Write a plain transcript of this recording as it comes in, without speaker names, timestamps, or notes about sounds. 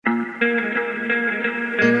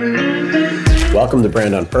Welcome to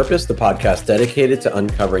Brand on Purpose, the podcast dedicated to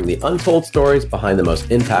uncovering the untold stories behind the most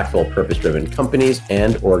impactful purpose-driven companies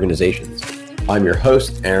and organizations. I'm your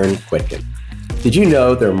host, Aaron Quitkin. Did you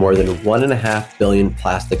know there are more than 1.5 billion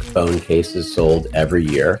plastic phone cases sold every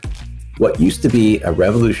year? What used to be a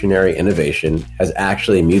revolutionary innovation has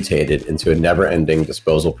actually mutated into a never-ending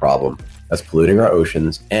disposal problem that's polluting our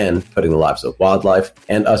oceans and putting the lives of wildlife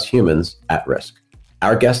and us humans at risk.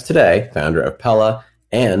 Our guest today, founder of Pella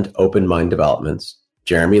and Open Mind Developments,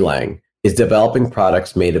 Jeremy Lang, is developing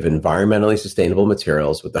products made of environmentally sustainable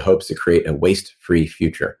materials with the hopes to create a waste-free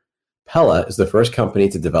future. Pella is the first company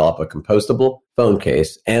to develop a compostable phone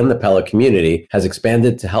case, and the Pella community has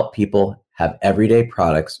expanded to help people have everyday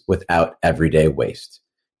products without everyday waste.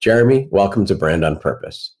 Jeremy, welcome to Brand on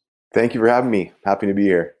Purpose. Thank you for having me. Happy to be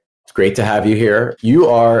here. It's great to have you here. You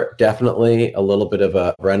are definitely a little bit of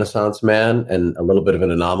a Renaissance man and a little bit of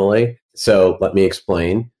an anomaly. So let me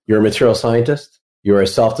explain. You're a material scientist. You're a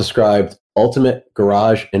self-described ultimate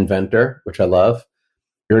garage inventor, which I love.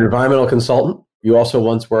 You're an environmental consultant. You also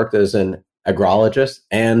once worked as an agrologist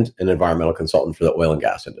and an environmental consultant for the oil and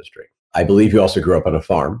gas industry. I believe you also grew up on a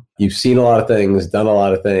farm. You've seen a lot of things, done a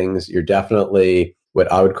lot of things. You're definitely what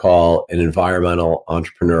I would call an environmental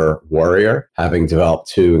entrepreneur warrior, having developed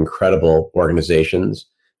two incredible organizations.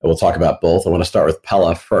 And we'll talk about both. I want to start with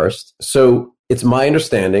Pella first. So it's my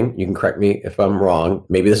understanding, you can correct me if I'm wrong,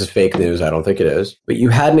 maybe this is fake news, I don't think it is, but you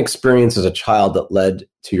had an experience as a child that led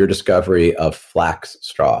to your discovery of flax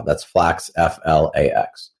straw. That's flax,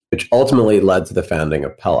 F-L-A-X, which ultimately led to the founding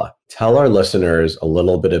of Pella. Tell our listeners a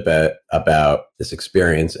little bit about this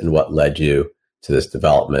experience and what led you to this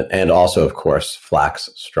development, and also, of course, flax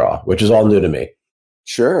straw, which is all new to me.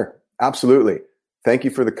 Sure, absolutely. Thank you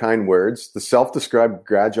for the kind words. The self-described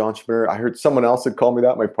garage entrepreneur, I heard someone else had called me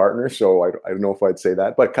that, my partner, so I don't know if I'd say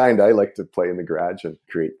that, but I like to play in the garage and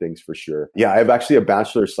create things for sure. Yeah, I have actually a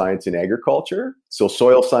Bachelor of Science in Agriculture. So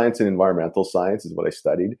soil science and environmental science is what I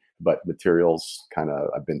studied, but materials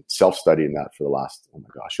I've been self-studying that for the last,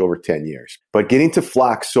 over 10 years. But getting to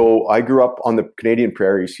flax, so I grew up on the Canadian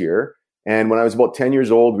prairies here. And when I was about 10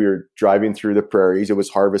 years old, we were driving through the prairies. It was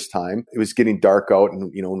harvest time. It was getting dark out,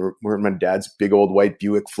 and we're in my dad's big old white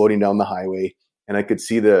Buick floating down the highway, and I could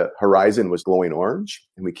see the horizon was glowing orange.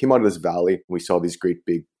 And we came out of this valley, and we saw these great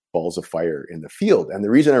big balls of fire in the field. And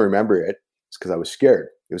the reason I remember it is because I was scared.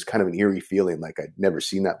 It was kind of an eerie feeling, like I'd never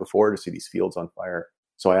seen that before, to see these fields on fire.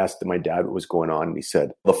 So I asked my dad what was going on, and he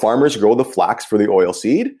said, the farmers grow the flax for the oil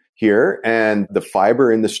seed here, and the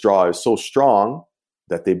fiber in the straw is so strong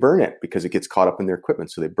that they burn it because it gets caught up in their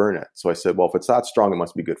equipment. So they burn it. So I said, well, if it's that strong, it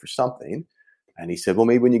must be good for something. And he said, well,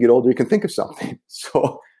 maybe when you get older, you can think of something.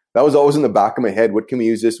 So that was always in the back of my head. What can we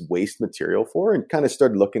use this waste material for? And kind of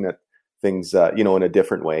started looking at things, in a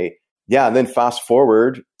different way. Yeah. And then fast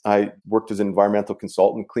forward, I worked as an environmental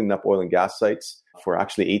consultant, cleaning up oil and gas sites for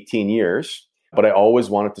actually 18 years. But I always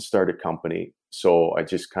wanted to start a company. So I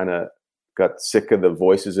just kind of got sick of the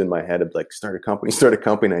voices in my head of start a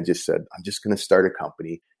company. And I just said, I'm just going to start a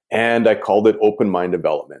company. And I called it Open Mind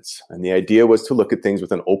Developments. And the idea was to look at things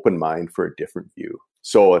with an open mind for a different view.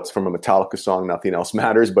 So it's from a Metallica song, Nothing Else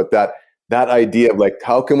Matters, but that idea of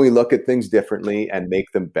how can we look at things differently and make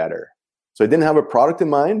them better? So I didn't have a product in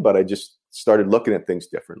mind, but I just started looking at things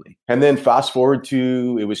differently. And then fast forward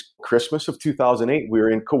to, it was Christmas of 2008. We were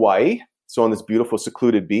in Kauai. So on this beautiful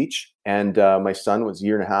secluded beach, and my son was a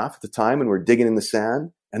year and a half at the time, and we're digging in the sand,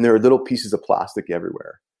 and there were little pieces of plastic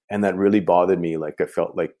everywhere. And that really bothered me. I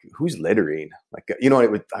felt like, who's littering?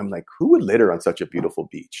 I'm like, who would litter on such a beautiful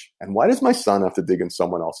beach? And why does my son have to dig in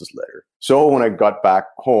someone else's litter? So when I got back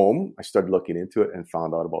home, I started looking into it and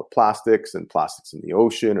found out about plastics and plastics in the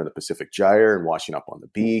ocean or the Pacific Gyre and washing up on the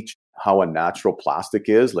beach, how unnatural plastic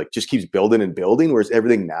is, just keeps building and building, whereas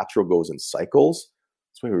everything natural goes in cycles.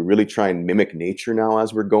 That's why we really try and mimic nature now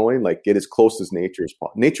as we're going, get as close as nature as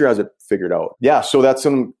possible. Nature has it figured out. Yeah, so that's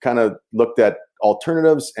some kind of looked at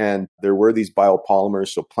alternatives, and there were these biopolymers,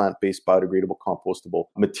 so plant-based, biodegradable, compostable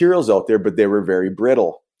materials out there, but they were very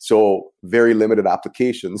brittle, so very limited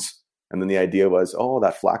applications. And then the idea was,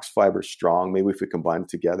 that flax fiber is strong. Maybe if we combine it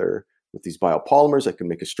together with these biopolymers, I can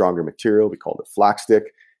make a stronger material. We called it Flax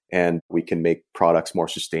Stick, and we can make products more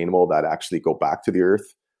sustainable that actually go back to the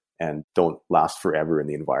earth and don't last forever in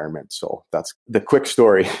the environment. So that's the quick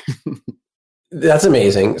story. That's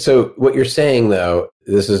amazing. So what you're saying, though,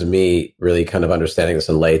 this is me really kind of understanding this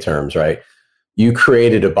in lay terms, right? You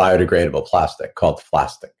created a biodegradable plastic called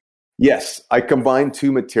Flastic. Yes, I combined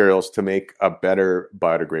two materials to make a better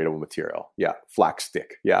biodegradable material. Yeah, Flax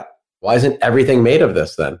Stick. Yeah. Why isn't everything made of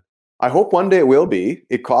this then? I hope one day it will be.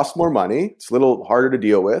 It costs more money. It's a little harder to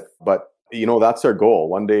deal with, but that's our goal.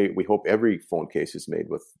 One day we hope every phone case is made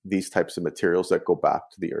with these types of materials that go back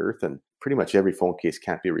to the earth. And pretty much every phone case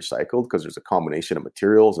can't be recycled because there's a combination of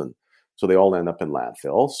materials. And so they all end up in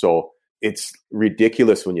landfill. So it's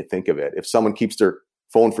ridiculous when you think of it. If someone keeps their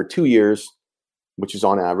phone for 2 years, which is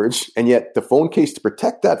on average, and yet the phone case to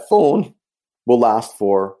protect that phone will last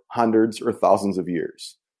for hundreds or thousands of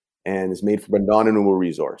years and is made from a non-renewable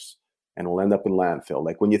resource and will end up in landfill.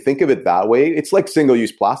 Like when you think of it that way, it's like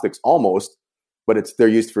single-use plastics almost, but they're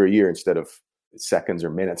used for a year instead of seconds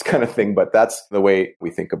or minutes kind of thing. But that's the way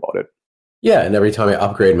we think about it. Yeah. And every time I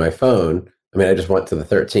upgrade my phone, I just went to the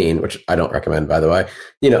 13, which I don't recommend, by the way.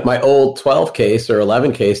 My old 12 case or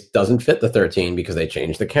 11 case doesn't fit the 13 because they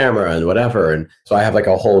changed the camera and whatever. And so I have like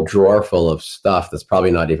a whole drawer full of stuff that's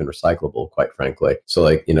probably not even recyclable, quite frankly. So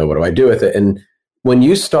what do I do with it? And when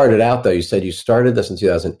you started out, though, you said you started this in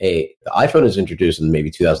 2008. The iPhone was introduced in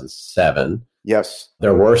maybe 2007. Yes.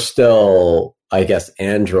 There were still, I guess,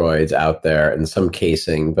 Androids out there in some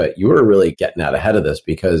casing, but you were really getting out ahead of this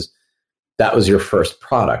because that was your first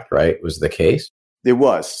product, right? Was the case? It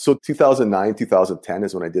was. So 2009, 2010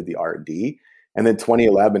 is when I did the R&D. And then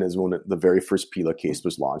 2011 is when the very first Pila case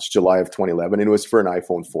was launched, July of 2011. And it was for an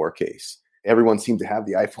iPhone 4 case. Everyone seemed to have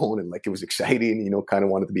the iPhone and it was exciting, kind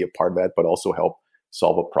of wanted to be a part of that, but also help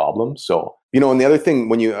solve a problem. So, and the other thing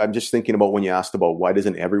I'm just thinking about when you asked about why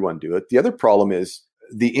doesn't everyone do it? The other problem is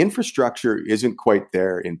the infrastructure isn't quite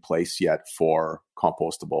there in place yet for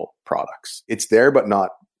compostable products. It's there, but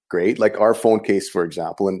not great. Like our phone case, for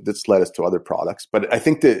example, and this led us to other products. But I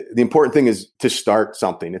think the important thing is to start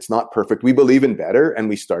something. It's not perfect. We believe in better, and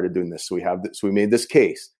we started doing this. So we made this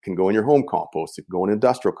case. It can go in your home compost. It can go in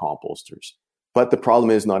industrial composters. But the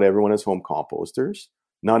problem is not everyone has home composters.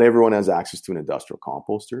 Not everyone has access to an industrial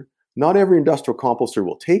composter. Not every industrial composter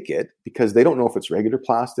will take it because they don't know if it's regular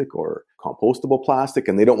plastic or compostable plastic,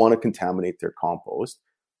 and they don't want to contaminate their compost.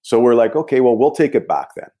 So we're like, okay, well, we'll take it back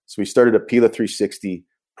then. So we started a Pila 360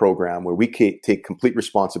 program where we take complete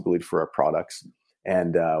responsibility for our products.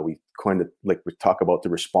 And we talk about the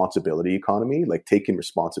responsibility economy, like taking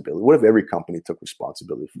responsibility. What if every company took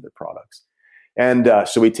responsibility for their products? And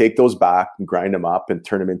so we take those back and grind them up and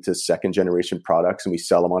turn them into second generation products, and we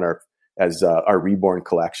sell them on our Reborn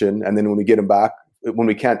collection. And then when we get them back, when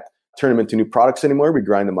we can't turn them into new products anymore, we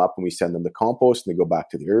grind them up and we send them to compost, and they go back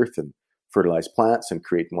to the earth and fertilize plants and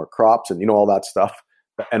create more crops and all that stuff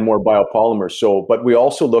and more biopolymers. So, but we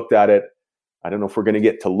also looked at it. I don't know if we're going to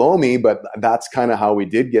get to Lomi, but that's kind of how we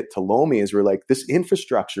did get to Lomi. Is we're like, this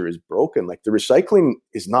infrastructure is broken. Like the recycling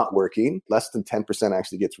is not working. Less than 10%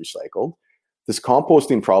 actually gets recycled. This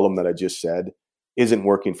composting problem that I just said isn't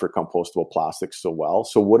working for compostable plastics so well.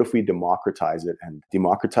 So what if we democratize it and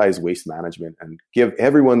democratize waste management and give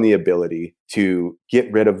everyone the ability to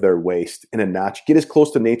get rid of their waste get as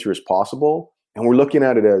close to nature as possible? And we're looking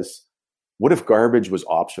at it as, what if garbage was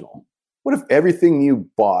optional? What if everything you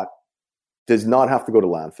bought does not have to go to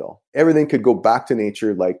landfill? Everything could go back to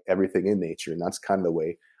nature like everything in nature. And that's kind of the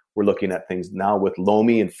way we're looking at things now with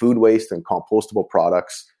Lomi and food waste and compostable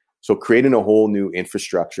products. So creating a whole new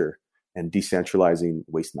infrastructure and decentralizing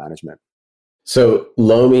waste management. So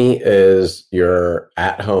Lomi is your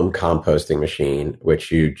at-home composting machine,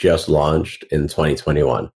 which you just launched in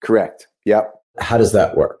 2021. Correct. Yep. How does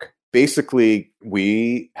that work? Basically,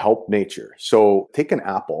 we help nature. So take an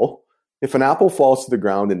apple. If an apple falls to the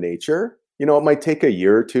ground in nature, it might take a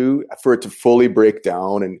year or two for it to fully break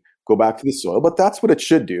down and go back to the soil, but that's what it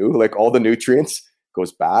should do. Like all the nutrients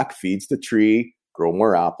goes back, feeds the tree, grow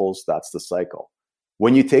more apples. That's the cycle.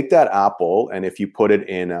 When you take that apple and if you put it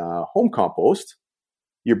in a home compost,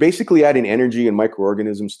 you're basically adding energy and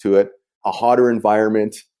microorganisms to it, a hotter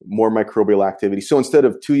environment, more microbial activity. So instead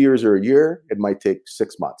of 2 years or a year, it might take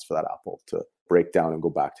 6 months for that apple to break down and go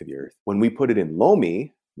back to the earth. When we put it in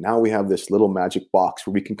Lomi, now we have this little magic box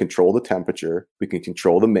where we can control the temperature, we can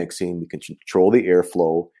control the mixing, we can control the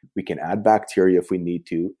airflow, we can add bacteria if we need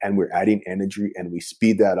to, and we're adding energy and we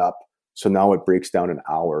speed that up. So now it breaks down in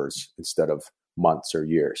hours instead of months or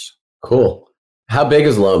years. Cool. How big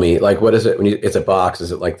is Lomi? Like, what is it when it's a box?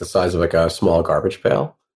 Is it like the size of like a small garbage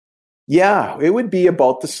pail? Yeah, it would be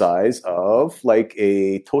about the size of like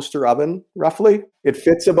a toaster oven, roughly. It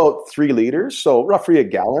fits about 3 liters, so roughly a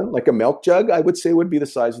gallon, like a milk jug, I would say would be the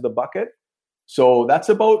size of the bucket. So that's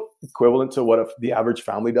about equivalent to what the average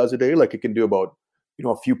family does a day. Like it can do about,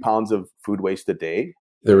 a few pounds of food waste a day.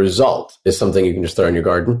 the result is something you can just throw in your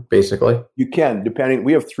garden, basically? You can,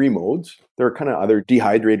 we have 3 modes. There are kind of other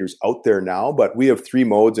dehydrators out there now, but we have 3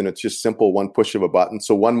 modes and it's just simple, one push of a button.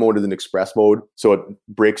 So one mode is an express mode. So it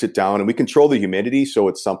breaks it down and we control the humidity. So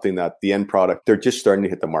it's something that the end product, they're just starting to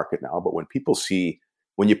hit the market now. But when people see,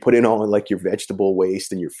 when you put in all like your vegetable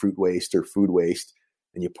waste and your fruit waste or food waste,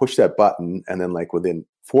 and you push that button and then like within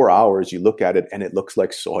 4 hours, you look at it and it looks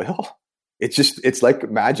like soil. It's like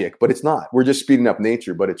magic, but it's not. We're just speeding up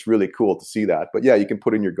nature, but it's really cool to see that. But yeah, you can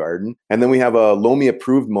put in your garden. And then we have a Lomi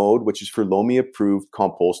approved mode, which is for Lomi approved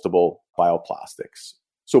compostable bioplastics.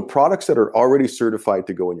 So products that are already certified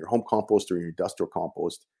to go in your home compost or your industrial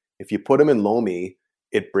compost, if you put them in Lomi,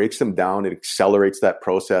 it breaks them down. It accelerates that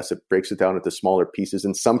process. It breaks it down into smaller pieces.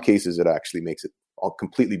 In some cases, it actually makes it all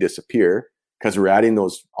completely disappear because we're adding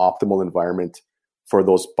those optimal environment for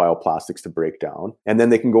those bioplastics to break down. And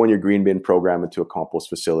then they can go in your green bin program into a compost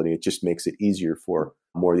facility. It just makes it easier for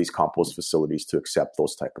more of these compost facilities to accept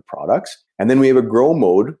those type of products. And then we have a grow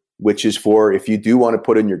mode, which is for if you do want to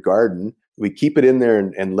put in your garden, we keep it in there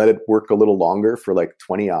and let it work a little longer for like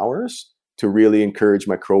 20 hours to really encourage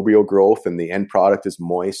microbial growth. And the end product is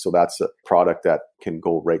moist. So that's a product that can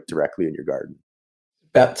go right directly in your garden.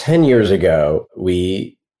 About 10 years ago,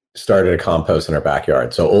 we started a compost in our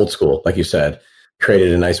backyard. So old school, like you said,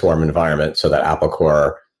 created a nice warm environment so that apple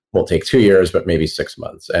core won't take 2 years, but maybe 6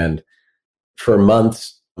 months. And for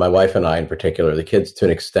months, my wife and I in particular, the kids to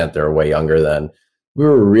an extent, they were way younger then, we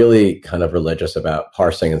were really kind of religious about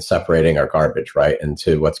parsing and separating our garbage, right,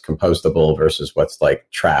 into what's compostable versus what's like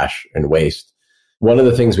trash and waste. One of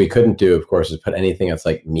the things we couldn't do, of course, is put anything that's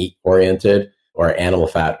like meat oriented or animal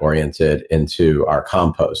fat oriented into our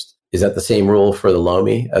compost. Is that the same rule for the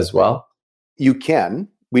Lomi as well? You can.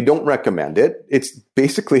 We don't recommend it. It's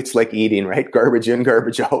like eating, right? Garbage in,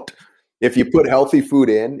 garbage out. If you put healthy food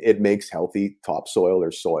in, it makes healthy topsoil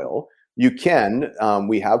or soil. You can.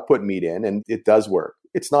 We have put meat in and it does work.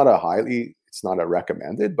 It's not a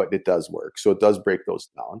recommended, but it does work. So it does break those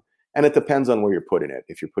down. And it depends on where you're putting it.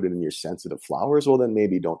 If you're putting it in your sensitive flowers, well, then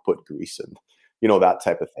maybe don't put grease and, that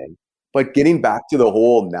type of thing. But getting back to the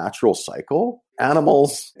whole natural cycle,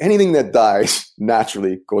 animals, anything that dies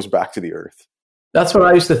naturally goes back to the earth. That's what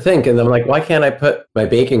I used to think. And I'm like, why can't I put my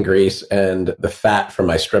bacon grease and the fat from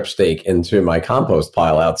my strip steak into my compost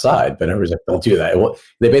pile outside? But everybody's like, don't do that.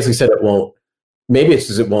 They basically said it won't. Maybe it's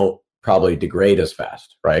because it won't probably degrade as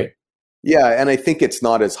fast, right? Yeah. And I think it's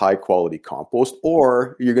not as high quality compost,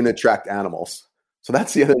 or you're going to attract animals. So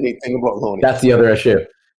that's the other neat thing about Lomi. That's the other issue.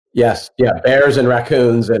 Yes. Yeah. Bears and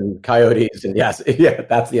raccoons and coyotes. And yes. Yeah.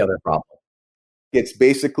 That's the other problem. It's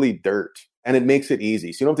basically dirt. And it makes it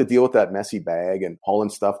easy. So you don't have to deal with that messy bag and hauling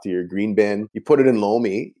stuff to your green bin. You put it in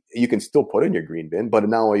Lomi, you can still put it in your green bin, but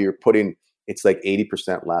now it's like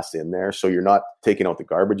 80% less in there. So you're not taking out the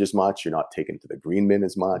garbage as much. You're not taking it to the green bin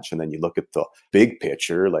as much. And then you look at the big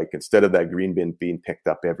picture, like instead of that green bin being picked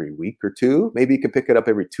up every week or two, maybe you can pick it up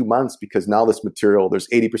every 2 months because now this material, there's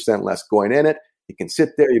 80% less going in it. It can sit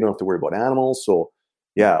there. You don't have to worry about animals. So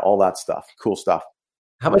yeah, all that stuff, cool stuff.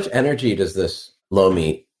 How much energy does this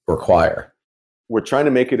Lomi require? We're trying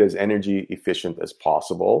to make it as energy efficient as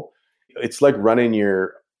possible. It's like running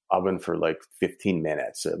your oven for like 15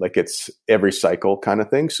 minutes. Like it's every cycle kind of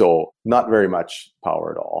thing. So not very much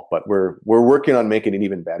power at all, but we're working on making it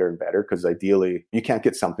even better and better because ideally you can't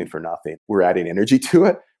get something for nothing. We're adding energy to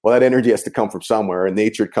it. Well, that energy has to come from somewhere, and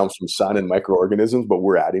nature comes from sun and microorganisms, but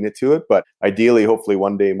we're adding it to it. But ideally, hopefully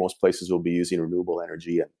one day most places will be using renewable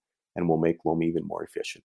energy and we'll make Lomi even more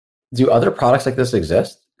efficient. Do other products like this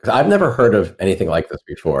exist? Because I've never heard of anything like this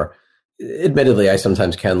before. Admittedly, I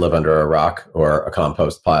sometimes can live under a rock or a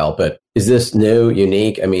compost pile, but is this new,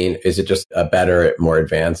 unique? I mean, is it just a better, more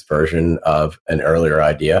advanced version of an earlier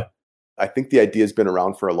idea? I think the idea has been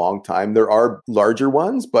around for a long time. There are larger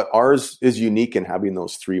ones, but ours is unique in having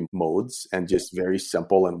those 3 modes and just very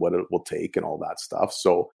simple and what it will take and all that stuff.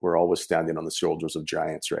 So we're always standing on the shoulders of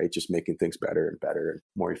giants, right? Just making things better and better and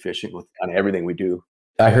more efficient on everything we do.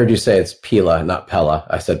 I heard you say it's Pela, not Pella.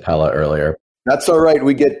 I said Pella earlier. That's all right.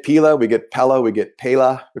 We get Pela, we get Pella, we get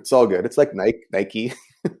Pela. It's all good. It's like Nike.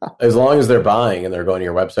 As long as they're buying and they're going to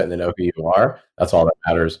your website and they know who you are, that's all that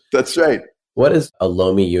matters. That's right. What does a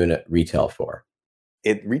Lomi unit retail for?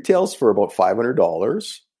 It retails for about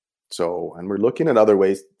 $500. So, and we're looking at other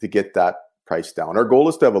ways to get that price down. Our goal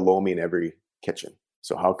is to have a Lomi in every kitchen.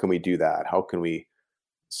 So how can we do that? How can we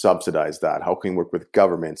subsidize that? How can we work with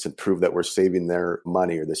governments and prove that we're saving their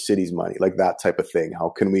money or the city's money, like that type of thing? How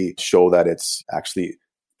can we show that it's actually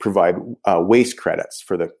provide waste credits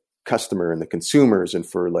for the customer and the consumers and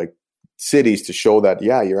for like cities to show that,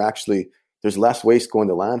 yeah, you're actually, there's less waste going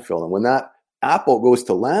to landfill. And when that apple goes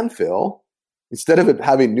to landfill, instead of it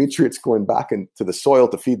having nutrients going back into the soil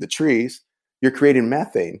to feed the trees, you're creating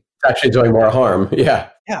methane. It's actually doing more harm. Yeah.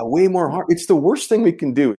 Yeah, way more harm. It's the worst thing we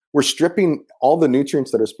can do. We're stripping all the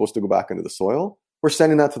nutrients that are supposed to go back into the soil. We're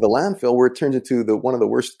sending that to the landfill where it turns into one of the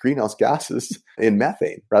worst greenhouse gases in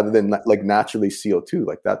methane rather than like naturally CO2,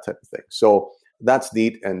 like that type of thing. So that's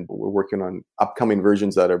neat. And we're working on upcoming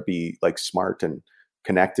versions that are be like smart and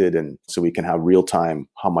connected. And so we can have real time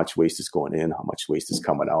how much waste is going in, how much waste is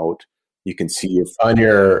coming out. You can see if on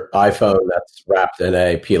your iPhone that's wrapped in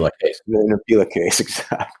a Pila case. In a Pila case,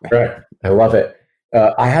 exactly. Right. I love it.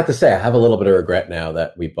 I have to say, I have a little bit of regret now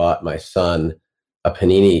that we bought my son a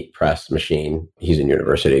panini press machine. He's in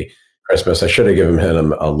university. Christmas, I should have given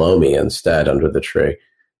him a Lomi instead under the tree.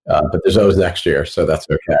 But there's always next year, so that's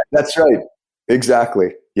okay. That's right.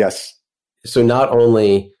 Exactly. Yes. So not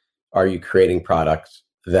only are you creating products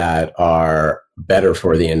that are better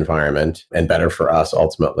for the environment and better for us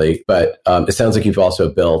ultimately, but it sounds like you've also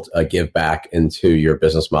built a give back into your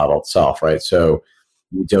business model itself, right? So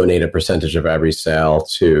you donate a percentage of every sale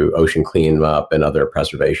to ocean cleanup and other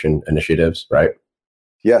preservation initiatives, right?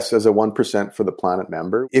 Yes, as a 1% for the planet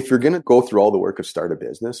member. If you're going to go through all the work of start a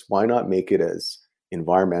business, why not make it as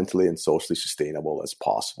environmentally and socially sustainable as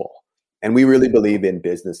possible? And we really believe in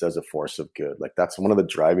business as a force of good. Like that's one of the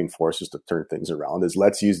driving forces to turn things around is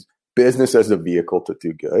let's use business as a vehicle to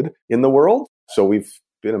do good in the world. So we've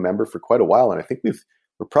been a member for quite a while. And I think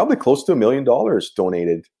we're probably close to $1 million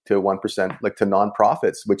donated to 1%, like to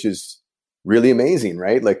nonprofits, which is really amazing,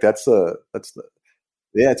 right? Like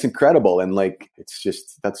it's incredible. And like,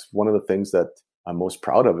 that's one of the things that I'm most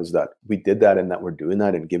proud of is that we did that and that we're doing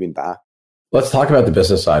that and giving back. Let's talk about the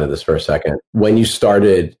business side of this for a second. When you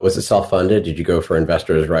started, was it self-funded? Did you go for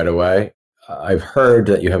investors right away? I've heard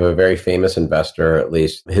that you have a very famous investor, at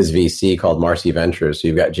least his VC called Marcy Ventures. So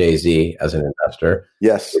you've got Jay-Z as an investor.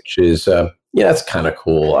 Yes. Which is, it's kind of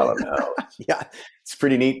cool. I don't know. Yeah, it's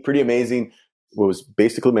pretty neat, pretty amazing. It was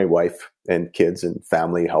basically my wife and kids and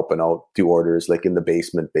family helping out, do orders like in the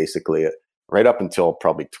basement, basically right up until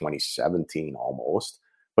probably 2017 almost.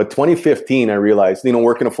 But 2015, I realized,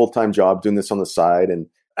 working a full-time job, doing this on the side and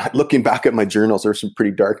looking back at my journals, there were some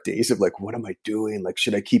pretty dark days of like, what am I doing? Like,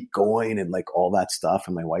 should I keep going? And like all that stuff.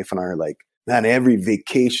 And my wife and I are like, man, every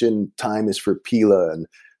vacation time is for Pila and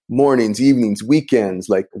mornings, evenings, weekends.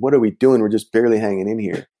 Like, what are we doing? We're just barely hanging in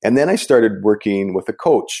here. And then I started working with a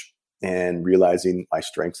coach and realizing my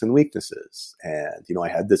strengths and weaknesses. And, I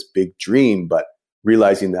had this big dream, but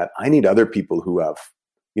realizing that I need other people who have,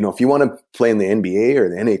 if you want to play in the NBA or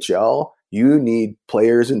the NHL, you need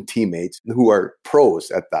players and teammates who are pros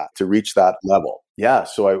at that to reach that level. Yeah.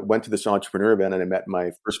 So I went to this entrepreneur event and I met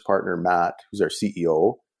my first partner, Matt, who's our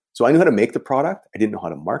CEO. So I knew how to make the product. I didn't know how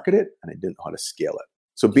to market it and I didn't know how to scale it.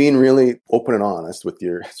 So being really open and honest with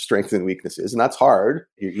your strengths and weaknesses, and that's hard.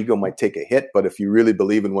 Your ego might take a hit, but if you really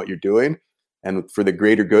believe in what you're doing and for the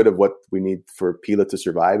greater good of what we need for Pila to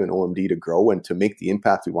survive and OMD to grow and to make the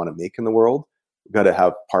impact we want to make in the world, we've got to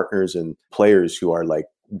have partners and players who are like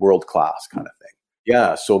world-class kind of thing.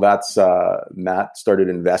 Yeah. So that's Matt started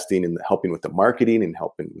investing in helping with the marketing and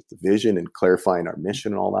helping with the vision and clarifying our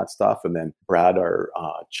mission and all that stuff. And then Brad, our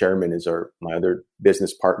chairman, is my other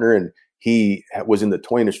business partner. And he was in the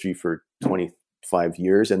toy industry for 25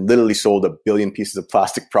 years and literally sold 1 billion pieces of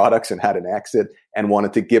plastic products and had an exit and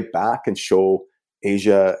wanted to give back and show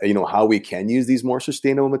Asia, how we can use these more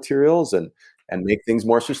sustainable materials and make things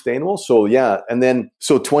more sustainable. So yeah. And then,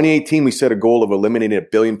 2018, we set a goal of eliminating 1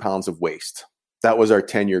 billion pounds of waste. That was our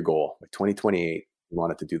 10-year goal. By 2028, we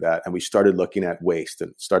wanted to do that. And we started looking at waste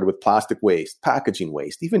and started with plastic waste, packaging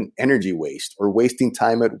waste, even energy waste or wasting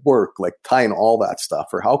time at work, like tying all that stuff.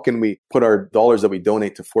 Or how can we put our dollars that we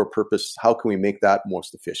donate to for purpose? How can we make that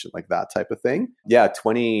most efficient? Like that type of thing. Yeah.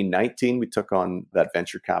 2019, we took on that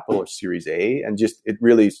venture capital or Series A and it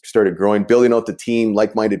really started growing, building out the team,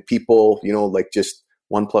 like-minded people, like just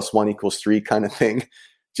 1 + 1 = 3 kind of thing.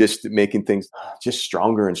 Just making things just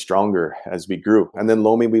stronger and stronger as we grew. And then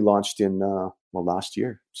Lomi we launched in last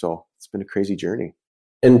year. So it's been a crazy journey.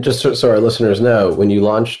 And just so our listeners know, when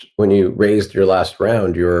you raised your last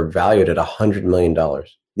round, you were valued at $100 million.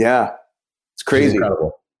 Yeah, it's crazy.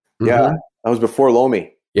 Incredible. Yeah, that was before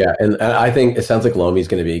Lomi. Yeah, and I think it sounds like Lomi is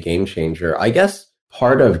going to be a game changer. I guess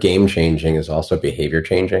part of game changing is also behavior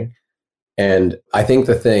changing. And I think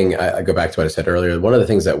the thing, I go back to what I said earlier, one of the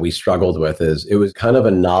things that we struggled with is it was kind of a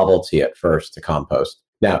novelty at first to compost.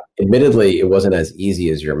 Now, admittedly, it wasn't as easy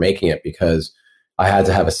as you're making it because I had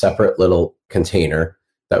to have a separate little container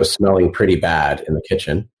that was smelling pretty bad in the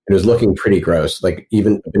kitchen. It was looking pretty gross, like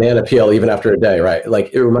even a banana peel, even after a day, right?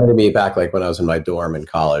 Like it reminded me back like when I was in my dorm in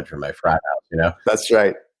college or my frat house, you know? That's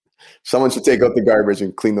right. Someone should take out the garbage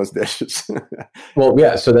and clean those dishes. Well,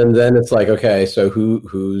 yeah. So then it's like, okay, so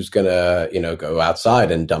who's gonna, go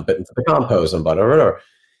outside and dump it into the compost and whatever.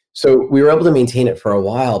 So we were able to maintain it for a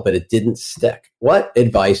while, but it didn't stick. What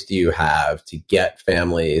advice do you have to get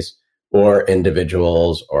families or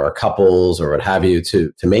individuals or couples or what have you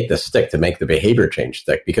to make this stick, to make the behavior change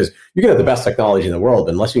stick? Because you can have the best technology in the world,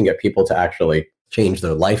 but unless you can get people to actually change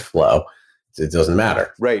their life flow, it doesn't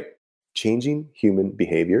matter. Right. Changing human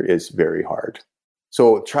behavior is very hard.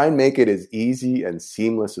 So try and make it as easy and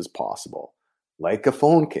seamless as possible. Like a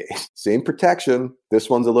phone case, same protection. This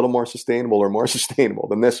one's a little more sustainable or more sustainable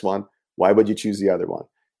than this one. Why would you choose the other one?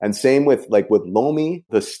 And same with Lomi,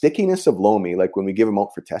 the stickiness of Lomi, like when we give them out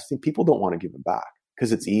for testing, people don't want to give them back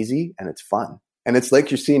because it's easy and it's fun. And it's like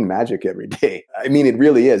you're seeing magic every day. I mean, it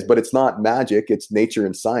really is, but it's not magic. It's nature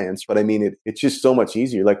and science. But I mean, it's just so much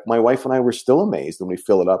easier. Like my wife and I were still amazed when we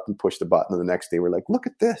fill it up and push the button. And the next day we're like, look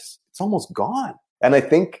at this. It's almost gone. And I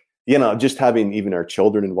think, just having even our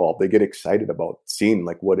children involved, they get excited about seeing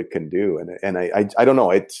like what it can do. And I don't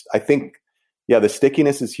know. I think, the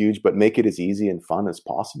stickiness is huge, but make it as easy and fun as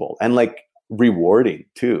possible. And like rewarding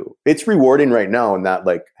too. It's rewarding right now in that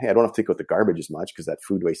like, hey, I don't have to take out the garbage as much because that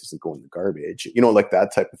food waste isn't going in the garbage. Like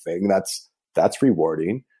that type of thing. That's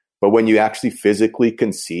rewarding. But when you actually physically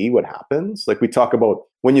can see what happens, like we talk about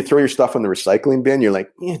when you throw your stuff in the recycling bin, you're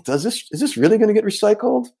like, is this really going to get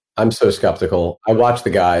recycled? I'm so skeptical. I watch the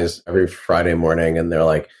guys every Friday morning and they're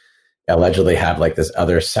like, allegedly have like this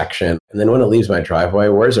other section. And then when it leaves my driveway,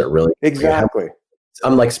 where is it really? Exactly.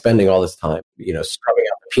 I'm like spending all this time, scrubbing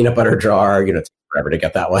out the peanut butter jar, it takes forever to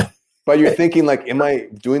get that one. But you're thinking like, am I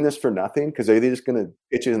doing this for nothing? Because are they just going to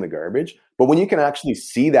pitch it in the garbage? But when you can actually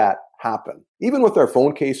see that happen, even with our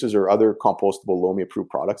phone cases or other compostable Lomi approved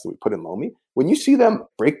products that we put in Lomi, when you see them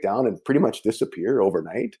break down and pretty much disappear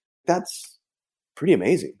overnight, that's pretty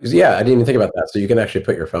amazing. Yeah, I didn't even think about that. So you can actually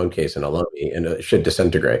put your phone case in a Lomi and it should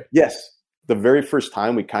disintegrate. Yes. The very first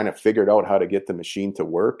time we kind of figured out how to get the machine to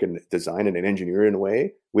work and design it and engineer it in a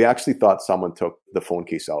way, we actually thought someone took the phone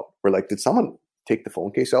case out. We're like, did someone take the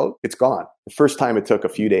phone case out? It's gone. The first time it took a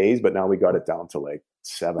few days, but now we got it down to like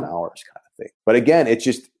 7 hours kind of thing. But again,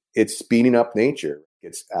 it's speeding up nature.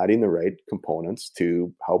 It's adding the right components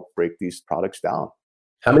to help break these products down.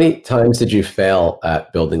 How many times did you fail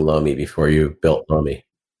at building Lomi before you built Lomi?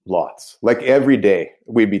 Lots. Like every day,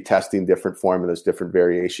 we'd be testing different formulas, different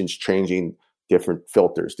variations, changing different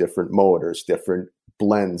filters, different motors, different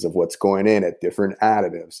blends of what's going in it, different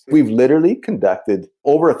additives. We've literally conducted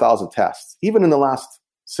over 1,000 tests, even in the last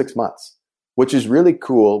 6 months, which is really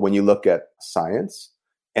cool when you look at science.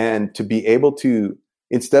 And to be able to,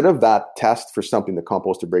 instead of that test for something, the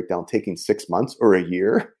composter breakdown, taking 6 months or a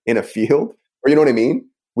year in a field, or you know what I mean?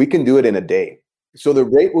 We can do it in a day. So the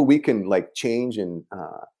rate where we can like change and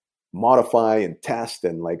modify and test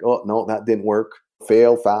and like, oh, no, that didn't work,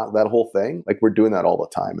 fail, that whole thing. Like we're doing that all the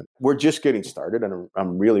time. And we're just getting started. And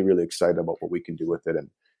I'm really, really excited about what we can do with it.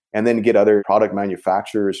 And then get other product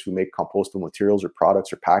manufacturers who make compostable materials or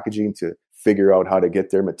products or packaging to figure out how to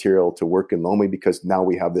get their material to work in Lomi, because now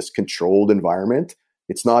we have this controlled environment.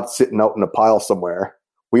 It's not sitting out in a pile somewhere.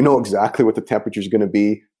 We know exactly what the temperature is going to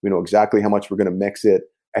be. We know exactly how much we're going to mix it.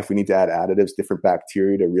 If we need to add additives, different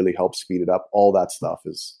bacteria to really help speed it up, all that stuff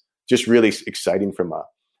is just really exciting from a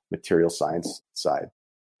material science side.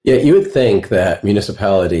 Yeah, you would think that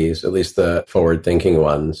municipalities, at least the forward-thinking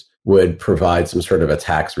ones, would provide some sort of a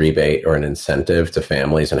tax rebate or an incentive to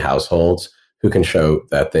families and households who can show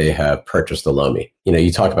that they have purchased the Lomi.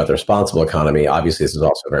 You talk about the responsible economy. Obviously, this is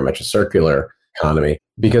also very much a circular economy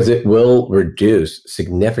because it will reduce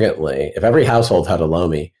significantly. If every household had a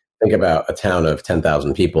Lomi, think about a town of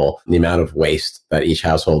 10,000 people, the amount of waste that each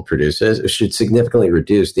household produces, it should significantly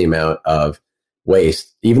reduce the amount of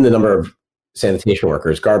waste, even the number of sanitation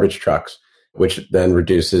workers, garbage trucks, which then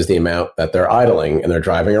reduces the amount that they're idling and they're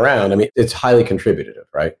driving around. I mean, it's highly contributive,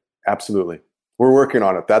 right? Absolutely. We're working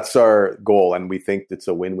on it. That's our goal. And we think it's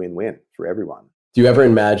a win-win-win for everyone. Do you ever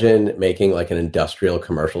imagine making like an industrial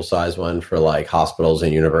commercial size one for like hospitals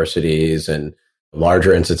and universities and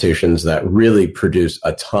larger institutions that really produce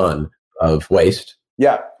a ton of waste?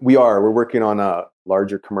 Yeah, we are. We're working on a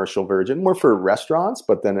larger commercial version, more for restaurants,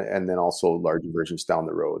 but then also larger versions down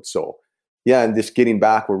the road. So yeah, and just getting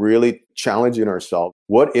back, we're really challenging ourselves.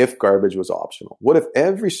 What if garbage was optional? What if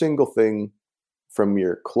every single thing from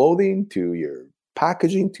your clothing to your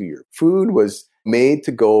packaging to your food was made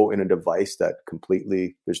to go in a device that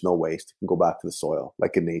completely, there's no waste, it can go back to the soil,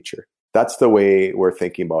 like in nature? that's the way we're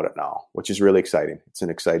thinking about it now, which is really exciting. It's an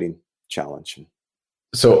exciting challenge.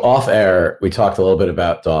 So off air, we talked a little bit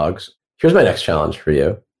about dogs. Here's my next challenge for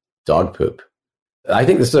you: dog poop. I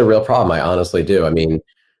think this is a real problem. I honestly do. I mean,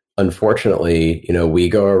 unfortunately, we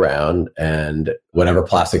go around and whatever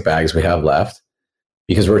plastic bags we have left,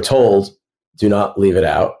 because we're told, do not leave it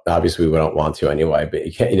out. Obviously, we don't want to anyway, but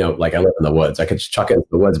you can't, like I live in the woods. I could just chuck it into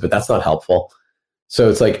the woods, but that's not helpful. So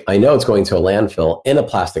it's like, I know it's going to a landfill in a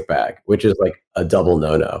plastic bag, which is like a double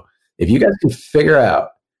no-no. If you guys can figure out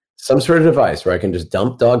some sort of device where I can just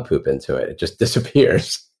dump dog poop into it, it just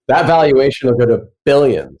disappears. That valuation will go to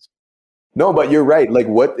billions. No, but you're right. Like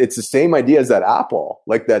it's the same idea as that apple,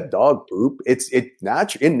 like that dog poop. It's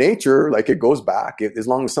in nature, like it goes back as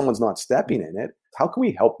long as someone's not stepping in it. How can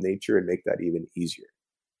we help nature and make that even easier?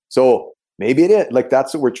 So maybe it is like,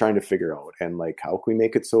 that's what we're trying to figure out. And like, how can we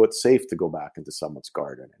make it so it's safe to go back into someone's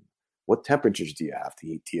garden? And what temperatures do you have to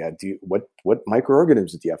eat? What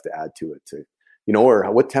microorganisms do you have to add to it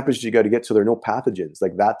or what temperatures you got to get so there are no pathogens,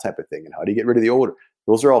 like that type of thing? And how do you get rid of the odor?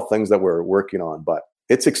 Those are all things that we're working on, but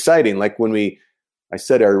it's exciting. Like I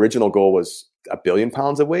said our original goal was 1 billion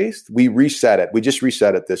pounds of waste. We reset it. We just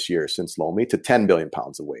reset it this year since Lomi to 10 billion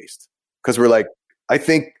pounds of waste. Because we're like, I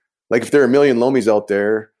think like if there are 1 million Lomis out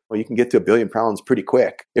there, well, you can get to 1 billion pounds pretty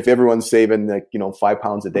quick. If everyone's saving 5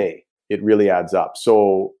 pounds a day, it really adds up.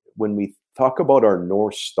 So when we talk about our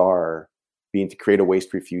North Star being to create a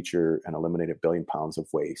waste-free future and eliminate 1 billion pounds of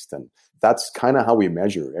waste, and that's kind of how we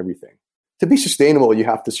measure everything. To be sustainable, you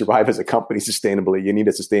have to survive as a company sustainably. You need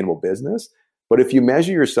a sustainable business. But if you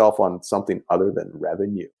measure yourself on something other than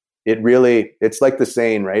revenue, it's like the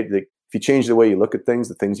saying, right? If you change the way you look at things,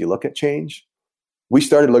 the things you look at change. We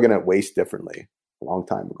started looking at waste differently a long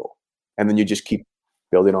time ago. And then you just keep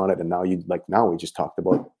building on it. And now we just talked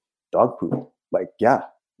about dog poop. Like, yeah,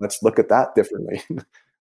 let's look at that differently.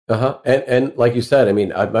 And like you said, I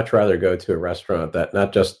mean, I'd much rather go to a restaurant that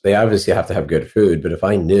they obviously have to have good food, but if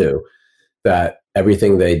I knew that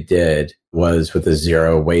everything they did was with a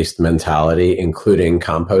zero waste mentality, including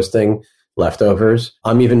composting leftovers,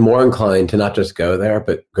 I'm even more inclined to not just go there,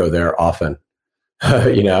 but go there often.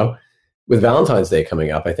 With Valentine's Day coming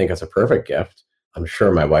up, I think that's a perfect gift. I'm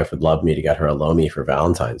sure my wife would love me to get her a Lomi for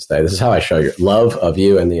Valentine's Day. This is how I show your love of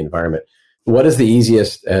you and the environment. What is the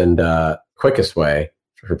easiest and quickest way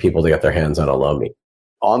for people to get their hands on a Lomi?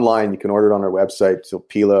 Online, you can order it on our website. So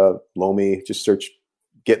Pila Lomi, just search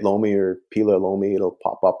Get Lomi or Pila Lomi. It'll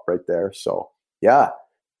pop up right there. So yeah.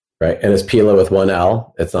 Right. And it's Pila with one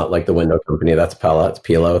L. It's not like the window company. That's Pella. It's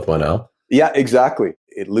Pila with one L. Yeah, exactly.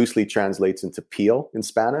 It loosely translates into peel in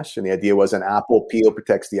Spanish. And the idea was an apple peel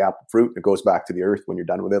protects the apple fruit. It goes back to the earth when you're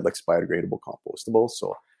done with it, like biodegradable compostable.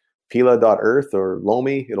 So Pila.earth or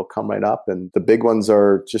Lomi, it'll come right up. And the big ones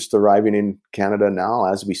are just arriving in Canada now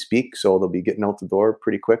as we speak. So they'll be getting out the door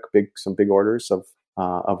pretty quick, some big orders of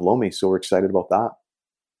Lomi. So we're excited about that.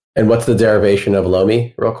 And what's the derivation of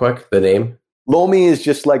Lomi, real quick, the name? Lomi is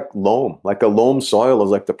just like loam. Like a loam soil is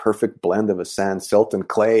like the perfect blend of a sand, silt, and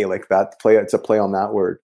clay. Like that play. It's a play on that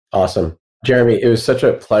word. Awesome. Jeremy, it was such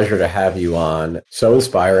a pleasure to have you on. So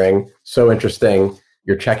inspiring, so interesting.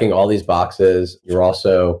 You're checking all these boxes. You're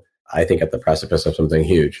also, I think, at the precipice of something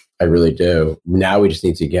huge. I really do. Now we just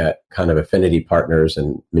need to get kind of affinity partners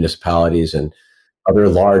and municipalities and other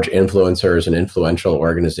large influencers and influential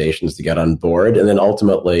organizations to get on board. And then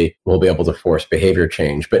ultimately we'll be able to force behavior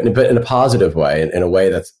change, but in a positive way, in a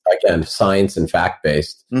way that's, again, science and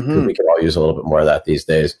fact-based. Mm-hmm. We can all use a little bit more of that these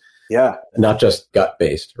days. Yeah. Not just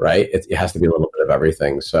gut-based, right? It has to be a little bit of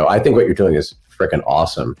everything. So I think what you're doing is freaking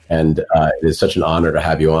awesome. And it is such an honor to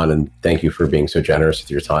have you on. And thank you for being so generous with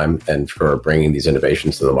your time and for bringing these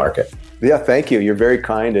innovations to the market. Yeah, thank you. You're very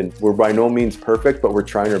kind. And we're by no means perfect, but we're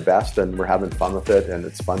trying our best and we're having fun with it. And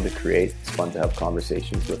it's fun to create. It's fun to have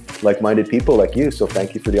conversations with like-minded people like you. So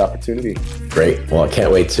thank you for the opportunity. Great. Well, I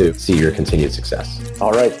can't wait to see your continued success.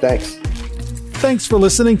 All right. Thanks. Thanks for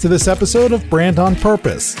listening to this episode of Brand on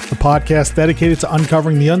Purpose, the podcast dedicated to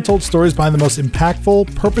uncovering the untold stories behind the most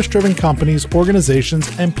impactful, purpose-driven companies, organizations,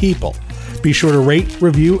 and people. Be sure to rate,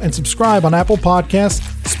 review, and subscribe on Apple Podcasts,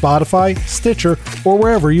 Spotify, Stitcher, or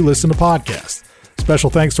wherever you listen to podcasts. Special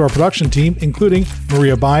thanks to our production team, including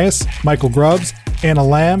Maria Bias, Michael Grubbs, Anna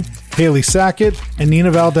Lamb, Haley Sackett, and Nina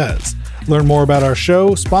Valdez. Learn more about our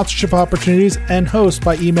show, sponsorship opportunities, and hosts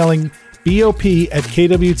by emailing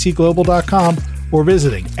bop@kwtglobal.com or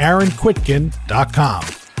visiting aaronquitkin.com.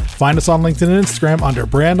 Find us on LinkedIn and Instagram under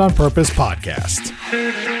Brand on Purpose Podcast.